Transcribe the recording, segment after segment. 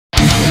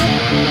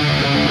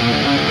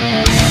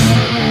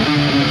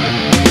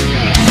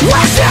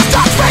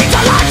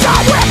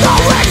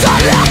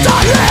left to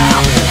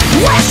live.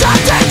 We're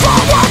searching for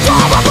one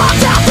form of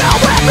to fill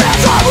with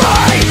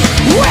misery.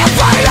 We're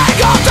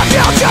fighting up the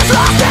future's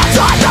lost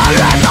inside the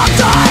end of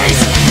days.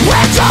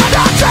 We're trying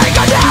to take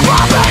a nap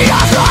for me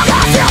as long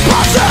as it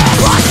persists.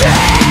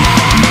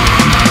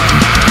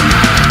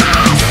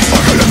 I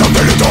can let them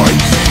feel it die.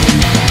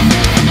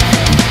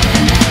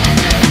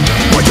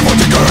 Waiting for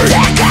decay.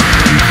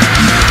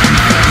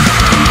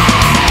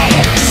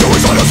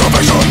 Suicidal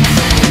salvation.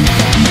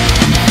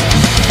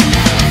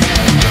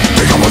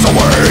 Think I was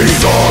away.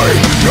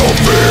 No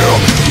fear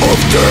of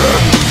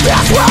death.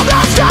 This will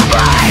not stop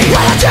me.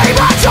 When the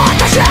demons haunt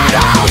the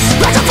shadows,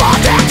 let them fall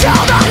into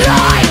the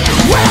light.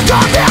 When the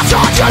darkness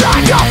haunts your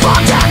life, you're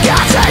fucked and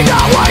can't see no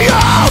way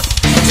out.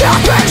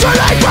 Death brings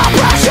relief from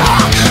pressure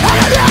and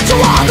an end to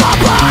all the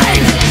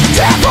pain.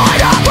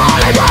 Devoid of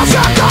all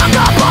emotion,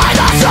 conquered by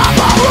the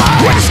suffering.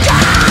 We're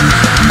scared.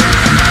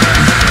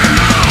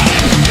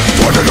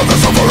 Thwarted of the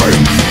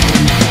suffering.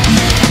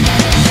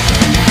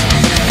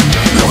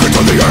 Looking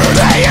to the end.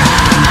 The end.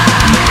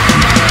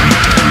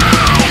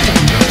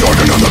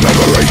 Darken on the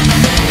memory.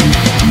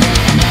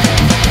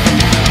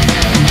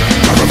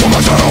 Never for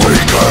myself.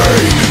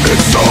 Decay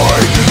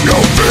inside. No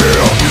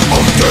fear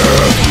of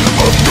death,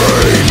 of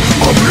pain,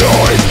 of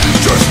life.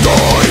 Just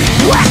die.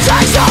 We're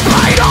takes the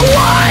pain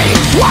away.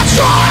 What's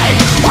right?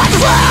 What's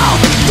real?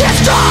 This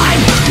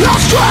time, no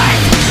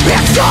strength.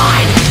 It's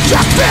time.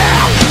 Just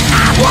feel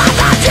and what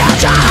the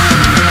future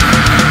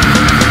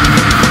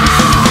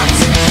holds.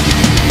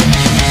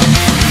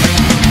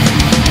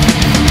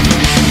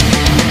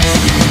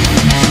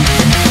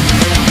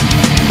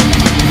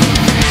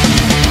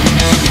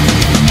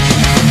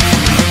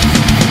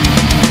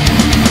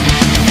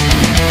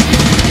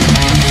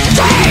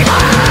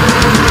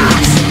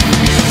 Demons,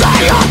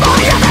 they are my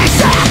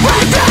innocent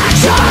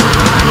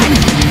reflection.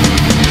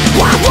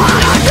 What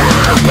would I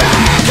now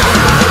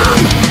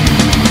become?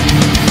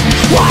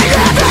 Why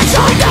live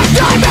inside this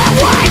time and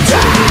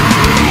waiting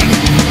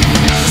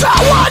to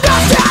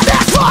understand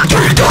this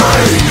fucking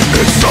thing?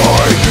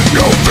 Inside,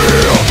 no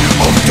fear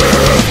of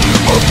death,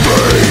 of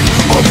pain,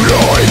 of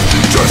life.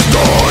 Just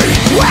die.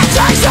 It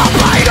takes the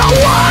pain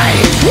away.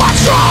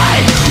 What's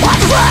right?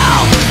 What's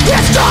real?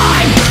 This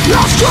time,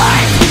 no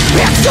strength.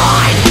 It's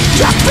time.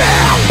 Just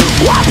feel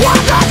what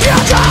the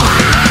future